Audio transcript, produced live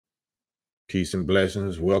Peace and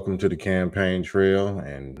blessings. Welcome to the campaign trail.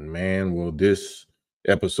 And man, will this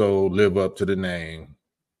episode live up to the name,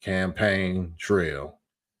 Campaign Trail.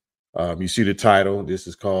 You see the title. This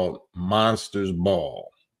is called Monsters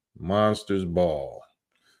Ball. Monsters Ball.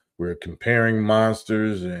 We're comparing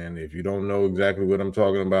monsters, and if you don't know exactly what I'm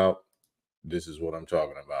talking about, this is what I'm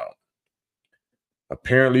talking about.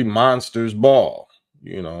 Apparently, monsters ball,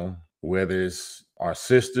 whether it's our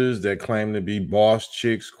sisters that claim to be boss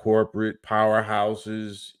chicks, corporate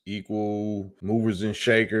powerhouses, equal movers and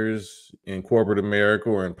shakers in corporate America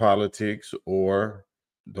or in politics, or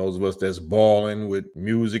those of us that's balling with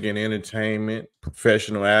music and entertainment,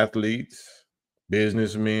 professional athletes,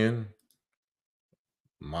 businessmen.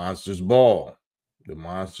 Monsters ball. The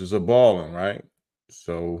monsters are balling, right?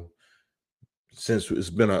 So since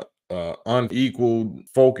it's been a unequal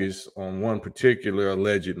focus on one particular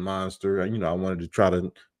alleged monster, I wanted to try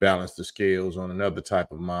to balance the scales on another type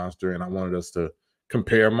of monster, and I wanted us to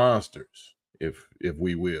compare monsters, if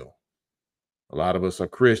we will. A lot of us are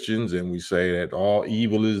Christians, and we say that all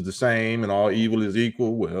evil is the same and all evil is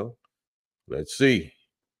equal. Well, let's see.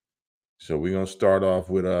 So we're gonna start off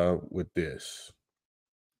with this.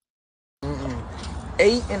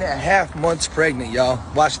 8.5 months pregnant, y'all.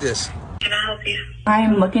 Watch this. Can I help you?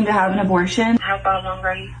 I'm looking to have an abortion. How far along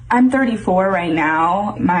are you? I'm 34 right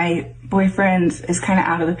now. My boyfriend is kind of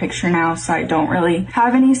out of the picture now, so I don't really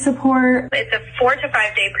have any support. It's a 4 to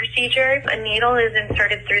 5 day procedure. A needle is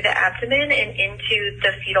inserted through the abdomen and into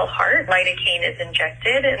the fetal heart. Lidocaine is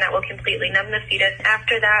injected, and that will completely numb the fetus.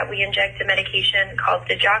 After that, we inject a medication called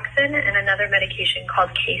digoxin and another medication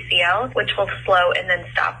called KCL, which will slow and then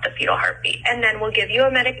stop the fetal heartbeat. And then we'll give you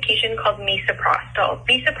a medication called misoprostol.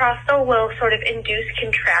 Misoprostol will sort of induce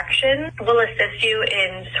contraction, will assist you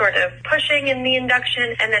in sort of pushing in the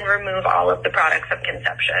induction, and then remove all of the products of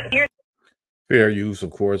conception. Fair use, of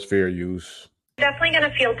course, fair use. You're definitely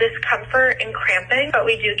going to feel discomfort and cramping, but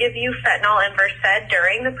we do give you fentanyl and Versed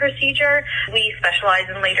during the procedure. We specialize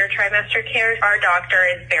in later trimester care. Our doctor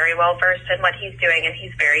is very well versed in what he's doing, and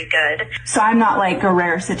he's very good. So I'm not like a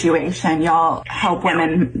rare situation. Y'all help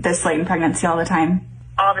women this late in pregnancy all the time?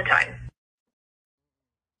 All the time.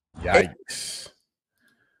 Yikes.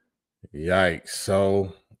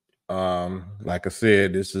 So like I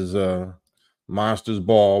said, this is a monsters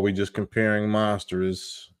ball. We just comparing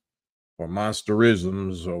monsters or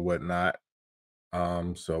monsterisms or whatnot.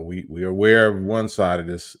 So we're aware of one side of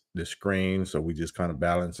this screen, so we just kind of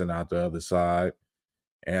balancing out the other side.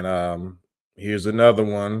 And here's another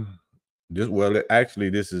one. This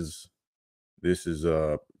is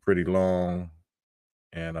pretty long,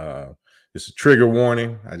 and it's a trigger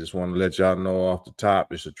warning. I just want to let y'all know off the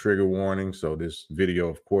top, it's a trigger warning. So this video,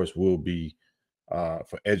 of course, will be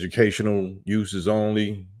for educational uses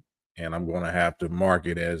only. And I'm going to have to mark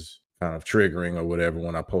it as kind of triggering or whatever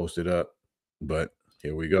when I post it up. But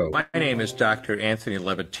here we go. My name is Dr. Anthony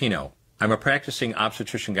Levatino. I'm a practicing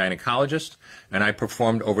obstetrician gynecologist, and I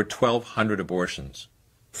performed over 1,200 abortions.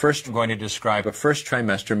 First, I'm going to describe a first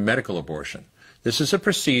trimester medical abortion. This is a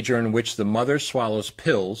procedure in which the mother swallows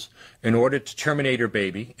pills in order to terminate her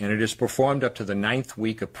baby, and it is performed up to the 9th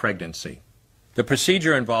week of pregnancy. The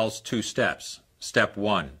procedure involves 2 steps. Step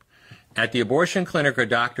 1. At the abortion clinic or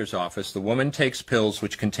doctor's office, the woman takes pills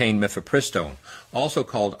which contain mifepristone, also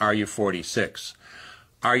called RU46.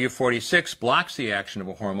 RU46 blocks the action of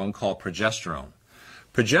a hormone called progesterone.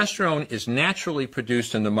 Progesterone is naturally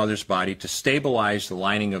produced in the mother's body to stabilize the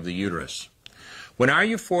lining of the uterus. When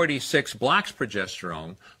RU46 blocks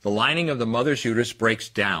progesterone, the lining of the mother's uterus breaks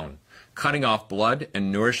down, cutting off blood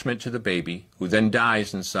and nourishment to the baby, who then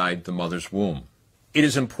dies inside the mother's womb. It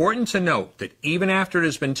is important to note that even after it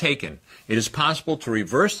has been taken, it is possible to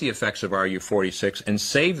reverse the effects of RU46 and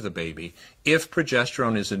save the baby if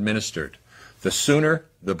progesterone is administered. The sooner,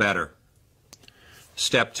 the better.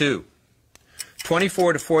 Step 2.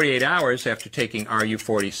 24 to 48 hours after taking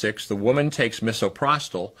RU46, the woman takes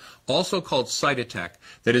misoprostol, also called Cytotec,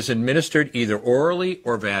 that is administered either orally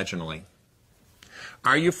or vaginally.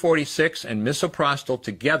 RU46 and misoprostol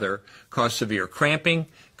together cause severe cramping,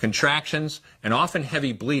 contractions, and often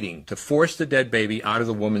heavy bleeding to force the dead baby out of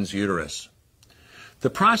the woman's uterus. The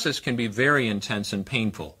process can be very intense and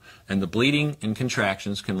painful, and the bleeding and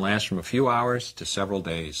contractions can last from a few hours to several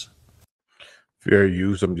days. Fair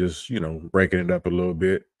use. I'm just, breaking it up a little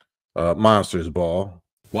bit. Monsters ball.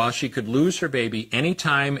 While she could lose her baby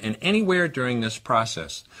anytime and anywhere during this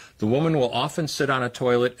process, the woman will often sit on a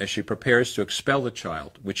toilet as she prepares to expel the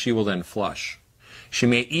child, which she will then flush. She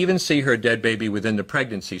may even see her dead baby within the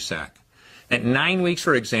pregnancy sac. At 9 weeks,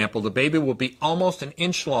 for example, the baby will be almost an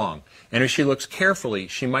inch long, and if she looks carefully,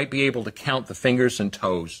 she might be able to count the fingers and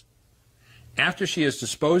toes. After she has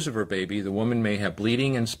disposed of her baby, the woman may have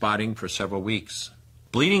bleeding and spotting for several weeks.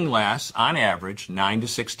 Bleeding lasts, on average, 9 to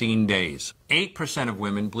 16 days. 8% of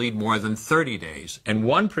women bleed more than 30 days, and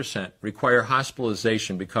 1% require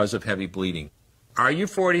hospitalization because of heavy bleeding.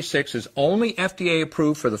 RU46 is only FDA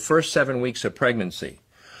approved for the first 7 weeks of pregnancy.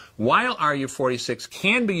 While RU46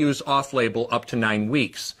 can be used off-label up to 9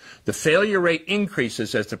 weeks, the failure rate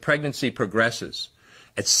increases as the pregnancy progresses.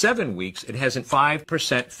 At 7 weeks, it has a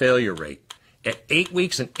 5% failure rate. At 8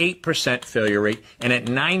 weeks, an 8% failure rate, and at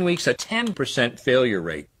 9 weeks, a 10% failure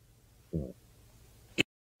rate.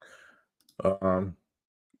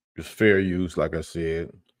 It's fair use, like I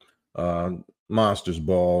said. Monsters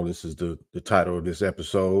Ball, this is the title of this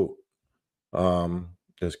episode.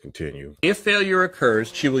 Let's continue. If failure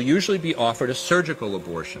occurs, she will usually be offered a surgical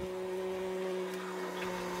abortion.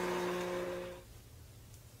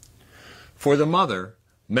 For the mother,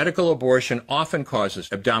 medical abortion often causes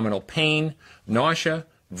abdominal pain, nausea,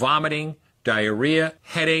 vomiting, diarrhea,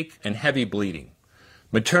 headache, and heavy bleeding.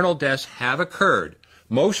 Maternal deaths have occurred,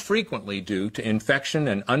 most frequently due to infection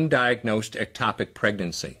and undiagnosed ectopic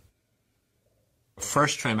pregnancy.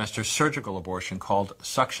 First trimester surgical abortion called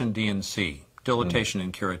suction D&C, dilatation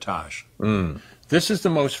and curettage. This is the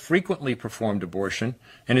most frequently performed abortion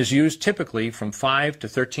and is used typically from 5 to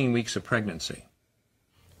 13 weeks of pregnancy.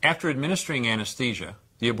 After administering anesthesia,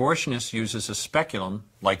 the abortionist uses a speculum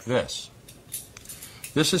like this.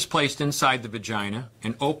 This is placed inside the vagina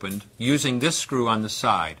and opened using this screw on the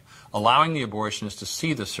side, allowing the abortionist to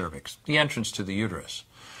see the cervix, the entrance to the uterus.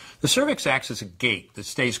 The cervix acts as a gate that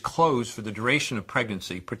stays closed for the duration of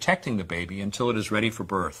pregnancy, protecting the baby until it is ready for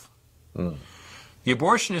birth. The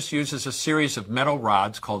abortionist uses a series of metal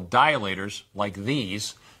rods called dilators, like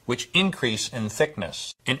these, which increase in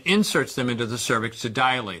thickness, and inserts them into the cervix to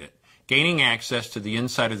dilate it, gaining access to the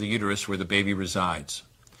inside of the uterus where the baby resides.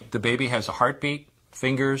 The baby has a heartbeat,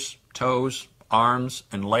 fingers, toes, arms,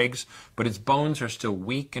 and legs, but its bones are still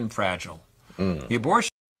weak and fragile. The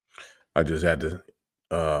abortion... I just had to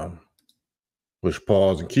push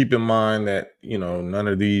pause and keep in mind that, you know, none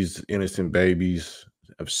of these innocent babies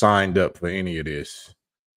have signed up for any of this,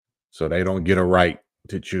 so they don't get a right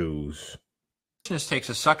to choose. This takes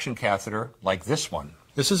a suction catheter like this one.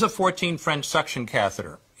 This is a 14 French suction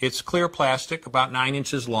catheter. It's clear plastic, about 9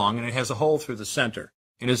 inches long, and it has a hole through the center.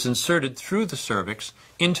 It is inserted through the cervix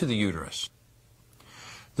into the uterus.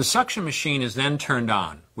 The suction machine is then turned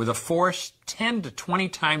on with a force 10 to 20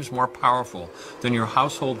 times more powerful than your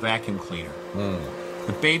household vacuum cleaner.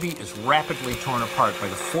 The baby is rapidly torn apart by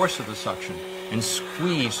the force of the suction and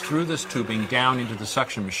squeezed through this tubing down into the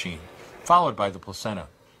suction machine, followed by the placenta.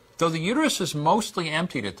 Though the uterus is mostly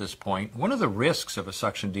emptied at this point, one of the risks of a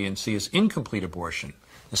suction D&C is incomplete abortion.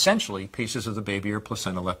 Essentially, pieces of the baby or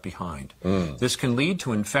placenta left behind. This can lead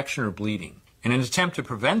to infection or bleeding. In an attempt to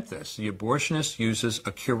prevent this, the abortionist uses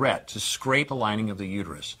a curette to scrape the lining of the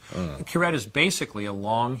uterus. The curette is basically a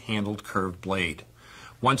long-handled curved blade.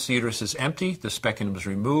 Once the uterus is empty, the speculum is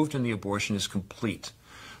removed and the abortion is complete.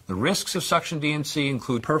 The risks of suction D&C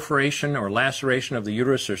include perforation or laceration of the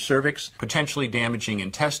uterus or cervix, potentially damaging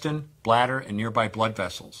intestine, bladder, and nearby blood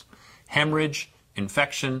vessels, hemorrhage,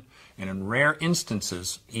 infection, and in rare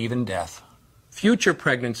instances, even death. Future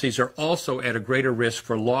pregnancies are also at a greater risk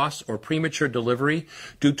for loss or premature delivery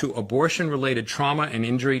due to abortion-related trauma and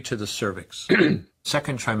injury to the cervix.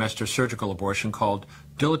 Second trimester surgical abortion called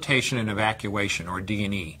dilatation and evacuation, or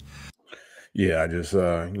D&E. Yeah, I just,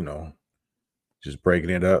 just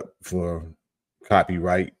breaking it up for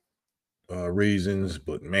copyright reasons,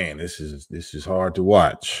 but man, this is hard to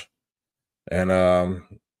watch. And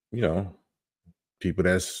people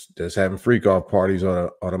that's having freak off parties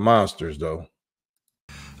are the monsters, though.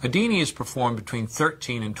 A D&E is performed between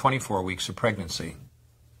 13 and 24 weeks of pregnancy.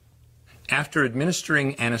 After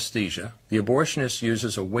administering anesthesia, the abortionist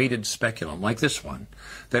uses a weighted speculum, like this one,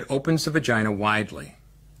 that opens the vagina widely.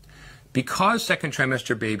 Because second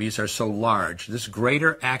trimester babies are so large, this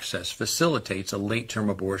greater access facilitates a late-term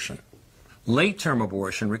abortion. Late-term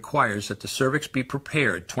abortion requires that the cervix be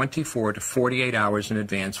prepared 24 to 48 hours in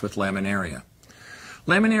advance with laminaria.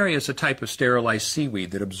 Laminaria is a type of sterilized seaweed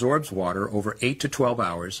that absorbs water over 8 to 12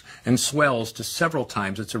 hours and swells to several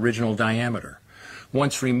times its original diameter.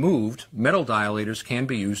 Once removed, metal dilators can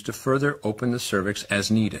be used to further open the cervix as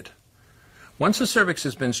needed. Once the cervix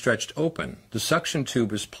has been stretched open, the suction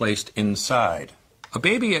tube is placed inside. A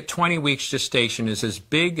baby at 20 weeks gestation is as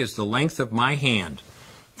big as the length of my hand,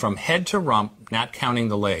 from head to rump, not counting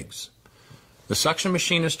the legs. The suction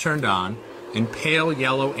machine is turned on, and pale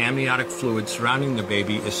yellow amniotic fluid surrounding the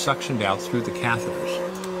baby is suctioned out through the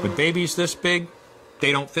catheters. With babies this big,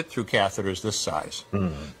 They don't fit through catheters this size.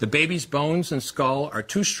 The baby's bones and skull are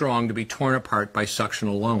too strong to be torn apart by suction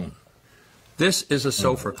alone. This is a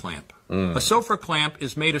Sofer clamp. A Sofer clamp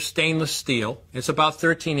is made of stainless steel. It's about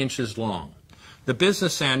 13 inches long. The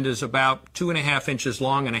business end is about 2.5 inches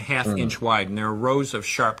long and a half inch wide, and there are rows of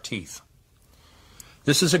sharp teeth.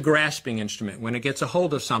 This is a grasping instrument. When it gets a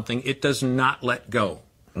hold of something, it does not let go.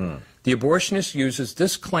 The abortionist uses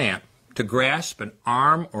this clamp to grasp an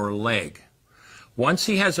arm or leg. Once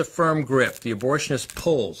he has a firm grip, the abortionist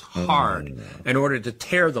pulls hard in order to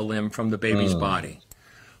tear the limb from the baby's body.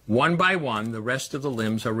 One by one, the rest of the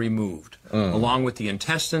limbs are removed, along with the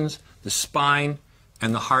intestines, the spine,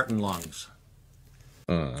 and the heart and lungs.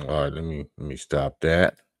 All right, let me stop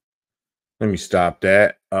that.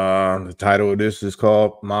 The title of this is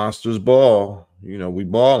called Monsters Ball. You know, we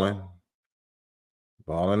balling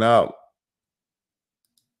out.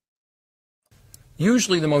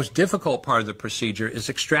 Usually the most difficult part of the procedure is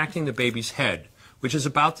extracting the baby's head, which is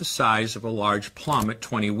about the size of a large plum at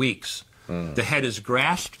 20 weeks. The head is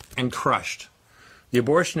grasped and crushed. The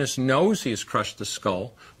abortionist knows he has crushed the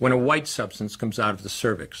skull when a white substance comes out of the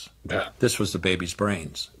cervix. This was the baby's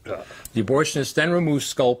brains. The abortionist then removes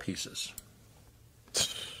skull pieces.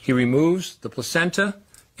 He removes the placenta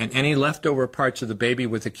and any leftover parts of the baby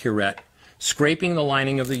with a curette, scraping the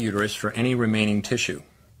lining of the uterus for any remaining tissue.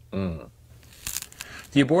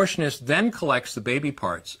 The abortionist then collects the baby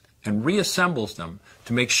parts and reassembles them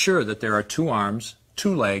to make sure that there are 2 arms,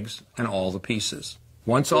 2 legs, and all the pieces.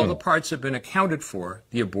 Once all the parts have been accounted for,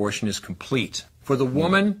 the abortion is complete. For the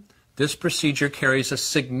woman, this procedure carries a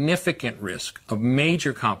significant risk of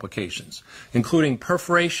major complications, including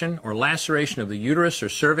perforation or laceration of the uterus or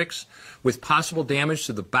cervix, with possible damage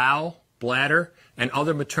to the bowel, bladder, and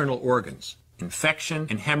other maternal organs. Infection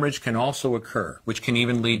and hemorrhage can also occur, which can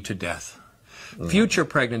even lead to death. Future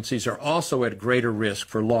pregnancies are also at greater risk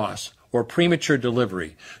for loss or premature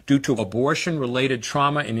delivery due to abortion-related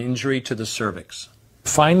trauma and injury to the cervix.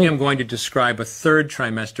 Finally, I'm going to describe a 3rd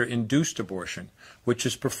trimester induced abortion, which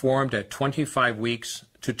is performed at 25 weeks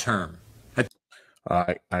to term. All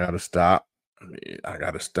right, I gotta stop. I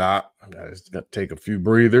gotta take a few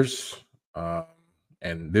breathers.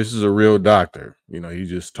 And this is a real doctor. You know, he's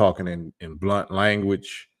just talking in blunt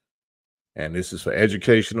language. And this is for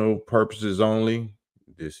educational purposes only.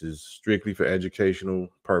 This is strictly for educational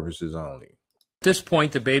purposes only. At this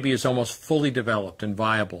point, the baby is almost fully developed and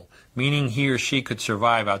viable, meaning he or she could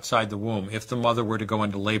survive outside the womb if the mother were to go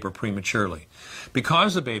into labor prematurely.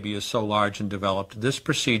 Because the baby is so large and developed, this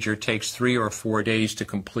procedure takes 3 or 4 days to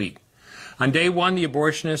complete. On day 1, the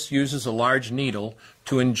abortionist uses a large needle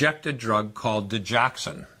to inject a drug called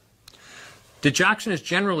digoxin. Digoxin is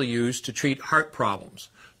generally used to treat heart problems,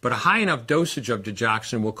 but a high enough dosage of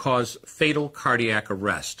digoxin will cause fatal cardiac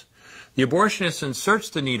arrest. The abortionist inserts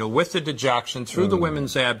the needle with the digoxin through the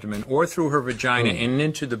woman's abdomen or through her vagina and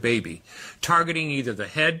into the baby, targeting either the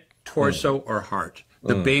head, torso, or heart.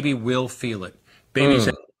 The baby will feel it. He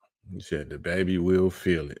said the baby will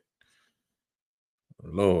feel it.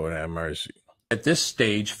 Lord have mercy. At this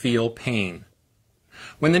stage, feel pain.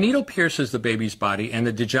 When the needle pierces the baby's body and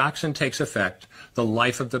the digoxin takes effect, the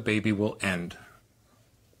life of the baby will end.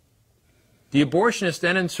 The abortionist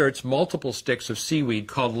then inserts multiple sticks of seaweed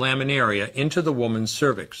called laminaria into the woman's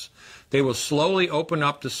cervix. They will slowly open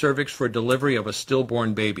up the cervix for delivery of a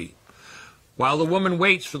stillborn baby. While the woman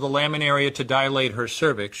waits for the laminaria to dilate her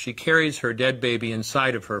cervix, she carries her dead baby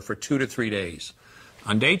inside of her for 2 to 3 days.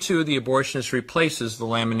 On day 2, the abortionist replaces the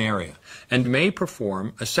laminaria and may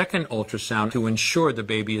perform a second ultrasound to ensure the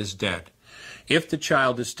baby is dead. If the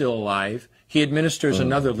child is still alive, he administers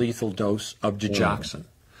another lethal dose of digoxin.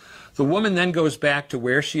 The woman then goes back to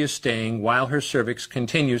where she is staying while her cervix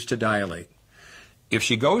continues to dilate. If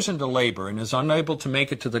she goes into labor and is unable to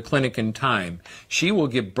make it to the clinic in time, she will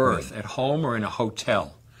give birth at home or in a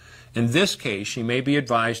hotel. In this case, she may be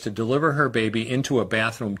advised to deliver her baby into a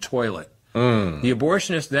bathroom toilet. The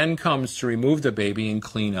abortionist then comes to remove the baby and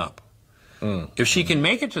clean up. If she can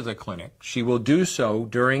make it to the clinic, she will do so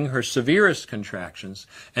during her severest contractions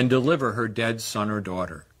and deliver her dead son or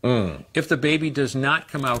daughter. If the baby does not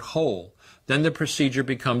come out whole, then the procedure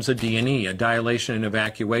becomes a D&E, a dilation and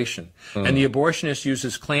evacuation, and the abortionist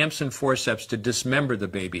uses clamps and forceps to dismember the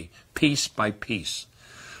baby, piece by piece.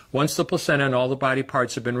 Once the placenta and all the body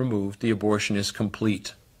parts have been removed, the abortion is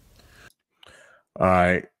complete. All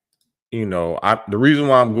right. You know, the reason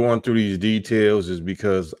why I'm going through these details is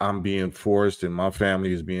because I'm being forced and my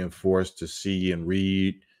family is being forced to see and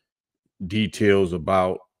read details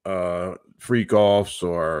about freak offs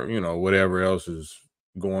or, you know, whatever else is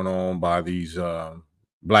going on by these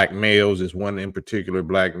black males. Is one in particular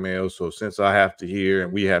black male. So since I have to hear,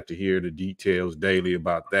 and we have to hear the details daily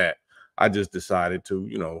about that, I just decided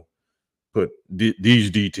to, put these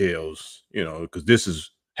details, because this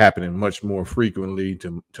is happening much more frequently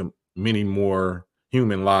to many more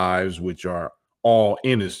human lives, which are all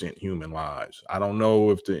innocent human lives. I don't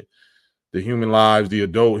know if the human lives, the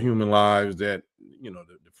adult human lives that,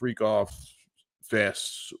 the freak off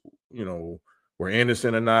fests, were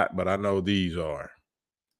innocent or not, but I know these are.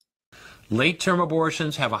 Late-term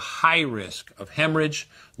abortions have a high risk of hemorrhage,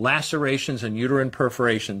 lacerations, and uterine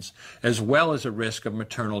perforations, as well as a risk of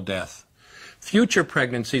maternal death. Future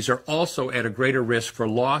pregnancies are also at a greater risk for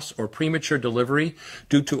loss or premature delivery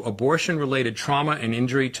due to abortion-related trauma and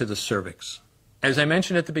injury to the cervix. As I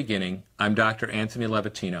mentioned at the beginning, I'm Dr. Anthony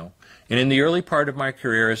Levatino, and in the early part of my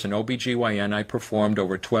career as an OBGYN, I performed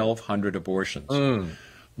over 1,200 abortions.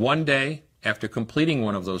 One day, after completing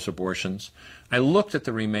one of those abortions, I looked at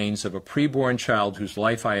the remains of a preborn child whose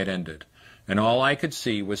life I had ended, and all I could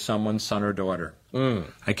see was someone's son or daughter.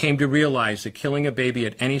 I came to realize that killing a baby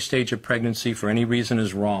at any stage of pregnancy for any reason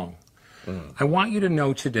is wrong. I want you to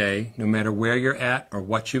know today, no matter where you're at or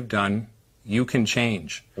what you've done, you can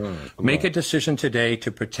change. Make a decision today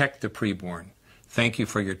to protect the preborn. Thank you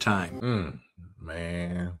for your time.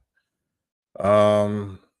 Man,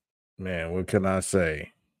 what can I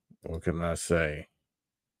say? What can I say?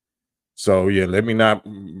 So yeah, let me not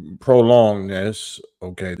prolong this.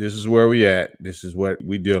 Okay, this is where we at. This is what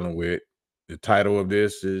we dealing with. The title of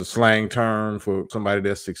this is a slang term for somebody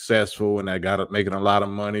that's successful and that got making a lot of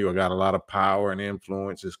money or got a lot of power and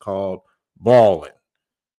influence. It's called balling.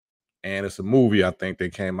 And it's a movie I think they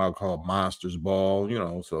came out called Monsters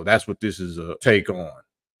Ball, so that's what this is a take on.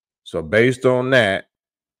 So based on that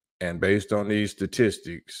and based on these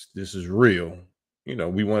statistics, this is real.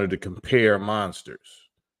 We wanted to compare monsters.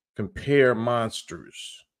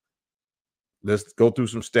 Let's go through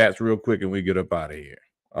some stats real quick and we get up out of here.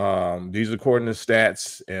 These according to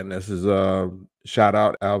stats, and this is shout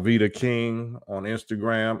out Alveda King on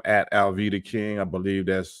Instagram at Alveda King. I believe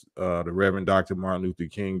that's the Reverend Dr. Martin Luther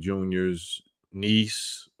King Jr.'s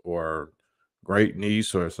niece or great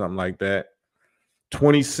niece or something like that.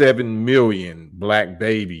 27 million black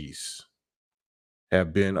babies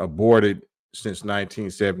have been aborted since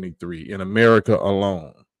 1973 in America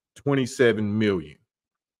alone. 27 million.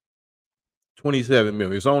 27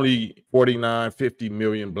 million. It's only 49, 50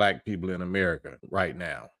 million black people in America right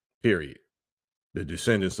now, period. The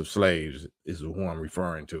descendants of slaves is who I'm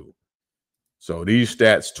referring to. So these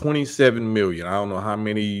stats, 27 million. I don't know how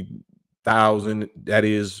many thousand that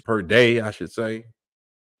is per day, I should say,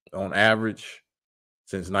 on average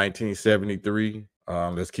since 1973.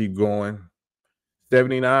 Let's keep going.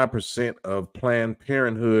 79% of Planned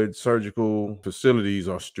Parenthood surgical facilities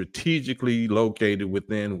are strategically located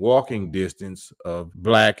within walking distance of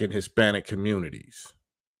Black and Hispanic communities.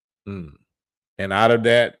 And out of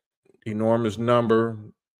that enormous number,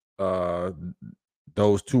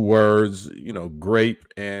 those two words, grape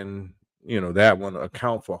and, that one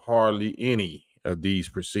account for hardly any of these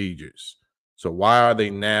procedures. So why are they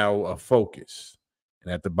now a focus?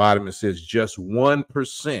 And at the bottom, it says just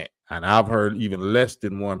 1%. And I've heard even less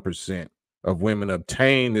than 1% of women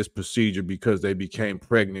obtain this procedure because they became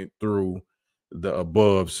pregnant through the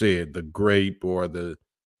above said, the grape or the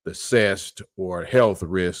cest or health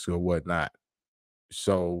risk or whatnot.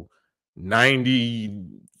 So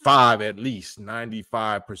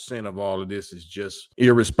 95% of all of this is just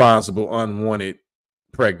irresponsible, unwanted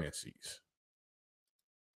pregnancies.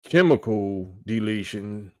 Chemical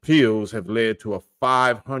deletion pills have led to a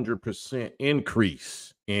 500%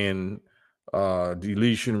 increase in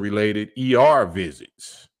deletion-related ER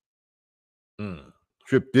visits.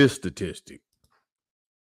 Trip this statistic.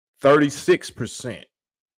 36%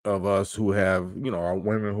 of us who have, are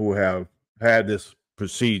women who have had this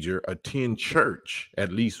procedure attend church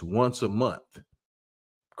at least once a month.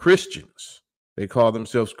 Christians, they call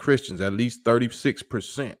themselves Christians, at least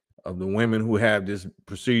 36% of the women who have this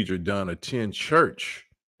procedure done attend church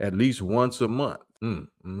at least once a month. And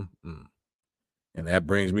that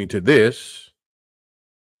brings me to this.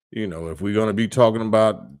 If we're going to be talking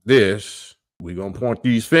about this, we're going to point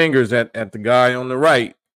these fingers at the guy on the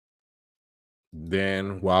right.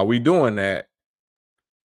 Then while we're doing that,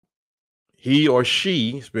 he or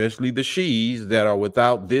she, especially the she's that are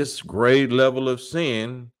without this grade level of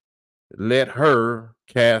sin, let her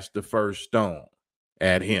cast the first stone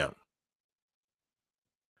at him.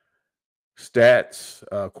 Stats,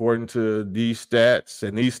 according to these stats,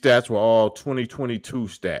 and these stats were all 2022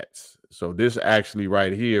 stats. So this actually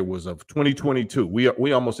right here was of 2022.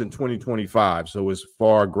 We almost in 2025, so it's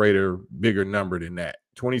far greater, bigger number than that.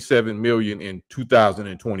 27 million in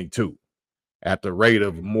 2022, at the rate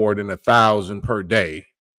of more than 1,000 per day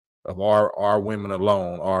of our women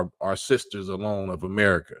alone, our sisters alone of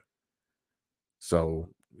America. So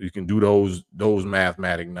you can do those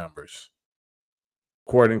mathematic numbers.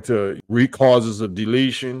 According to root causes of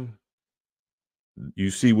deletion,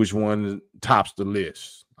 you see which one tops the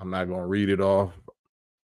list. I'm not going to read it off.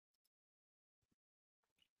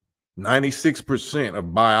 96%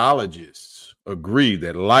 of biologists agree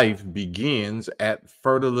that life begins at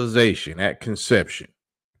fertilization, at conception.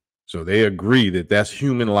 So they agree that that's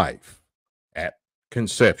human life at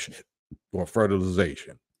conception or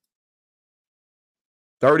fertilization.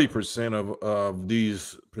 30% of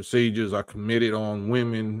these procedures are committed on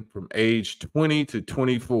women from age 20 to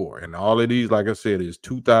 24. And all of these, like I said, is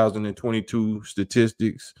 2022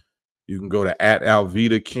 statistics. You can go to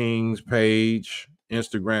 @Alveda King's page,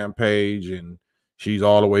 Instagram page, and she's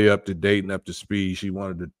all the way up to date and up to speed. She's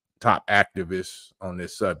one of the top activists on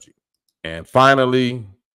this subject. And finally,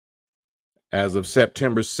 as of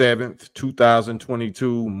September 7th,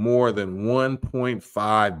 2022, more than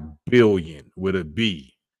 1.5 billion with a B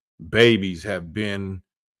babies have been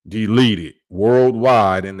deleted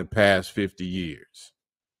worldwide in the past 50 years.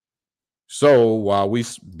 So while we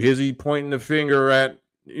busy pointing the finger at,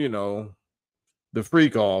 the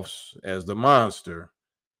freak offs as the monster,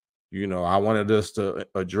 I wanted us to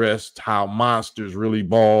address how monsters really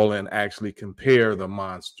ball and actually compare the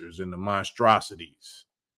monsters and the monstrosities.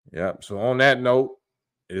 Yep. So on that note,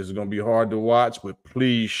 it is going to be hard to watch, but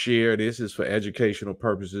please share. This is for educational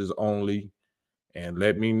purposes only. And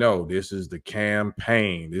let me know, this is the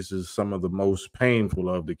campaign. This is some of the most painful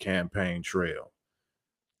of the campaign trail.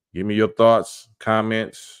 Give me your thoughts,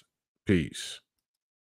 comments. Peace.